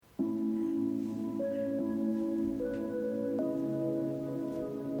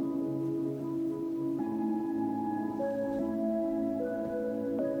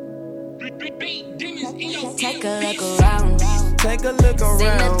Take a look around. Take a look around.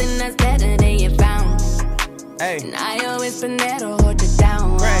 Say nothing that's better than you found. Hey. And I always been there to hold you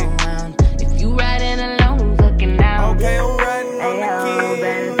down. Right. If you riding alone, looking out. Okay, I'm riding on the kid.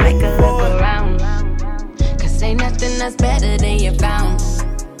 Better take a look around. Cause ain't nothing that's better than you found.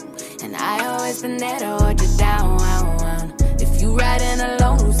 And I always been there to hold you down. If you riding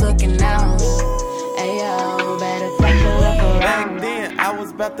alone, looking out. Ayo, better take a look around. Back then, I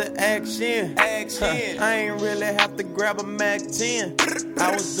was about to action. I ain't really have to grab a Mac 10.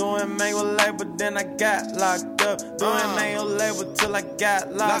 I was doing manual labor, then I got locked up. Doing manual labor till I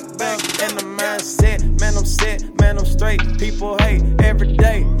got locked up. In the mindset, man, I'm set, man, I'm straight. People hate every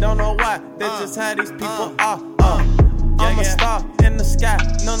day, don't know why. That's just how these people are. I'm a star in the sky,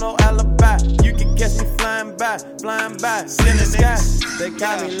 no alibi. You can catch me flying by, in the sky. They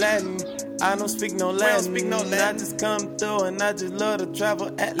call me Latin. I don't speak no Latin. I just come through and I just love to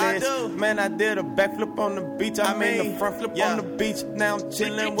travel atlas. Man, I did a backflip on the beach. I mean the front flip on the beach. Now I'm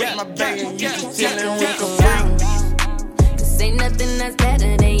chilling with my baby and you just chilling with a freak. Cause ain't nothing that's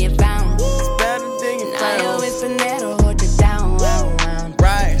better than you found. It's better than you And found. I always been there to hold you down.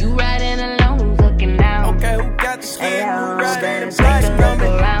 Right. You riding alone, looking out. Okay, who got the swing? Who riding Better the take bike a look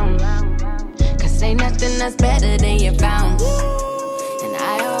coming? around. Cause ain't nothing that's better than you found. And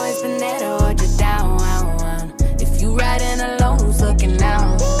I always been there to hold you down. If you riding alone, looking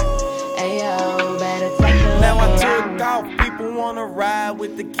out. Ayo, better take a look Now I around. took off, people wanna ride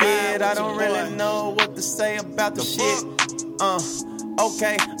with the kid. I don't really know what to say about the shit.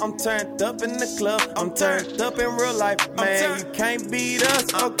 Okay, I'm turned up in the club, I'm turned up in real life, man. You can't beat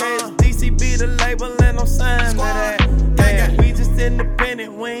us. Okay, it's DCB the label and I'm signed to that. Man, we just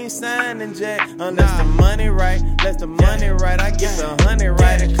independent, we ain't signing jack. Unless the money right, let the money right. I get the honey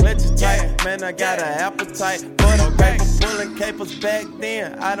right and clutch it tight. Man, I got an appetite for the paper, pulling capers back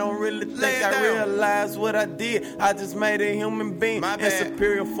then. I don't really think I realized what I did. I just made a human being in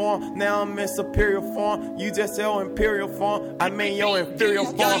superior form. Now I'm in superior form. You just your imperial form. I mean your inferior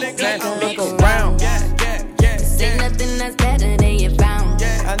form. Man, look around. Ain't nothing that's better than you found.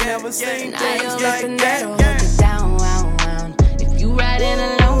 I never seen And I things always like been there to hold that. you down. If you riding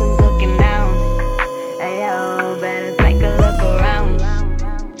alone, looking down. Ayo, better take a look around.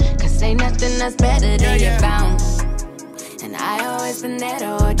 Cause ain't nothing that's better than you found. And I always been there to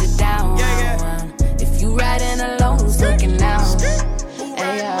hold you down. If you riding alone, looking out.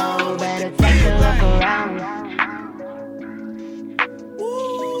 Ayo, better take a look around.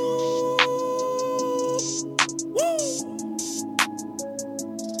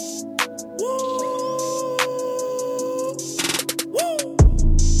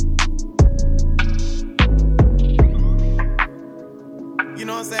 You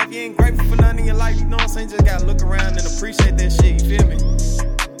know what I'm saying? If you ain't grateful for nothing in your life, you know what I'm saying? Just gotta look around and appreciate that shit, you feel me?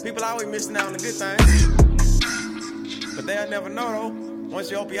 People always missing out on the good things. But they'll never know though. Once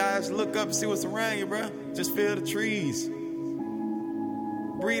you open your eyes, look up and see what's around you, bro. Just feel the trees.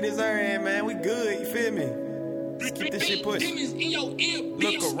 Breathe this air in, man. We good, you feel me? Keep this shit pushing.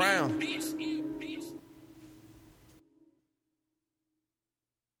 Look around.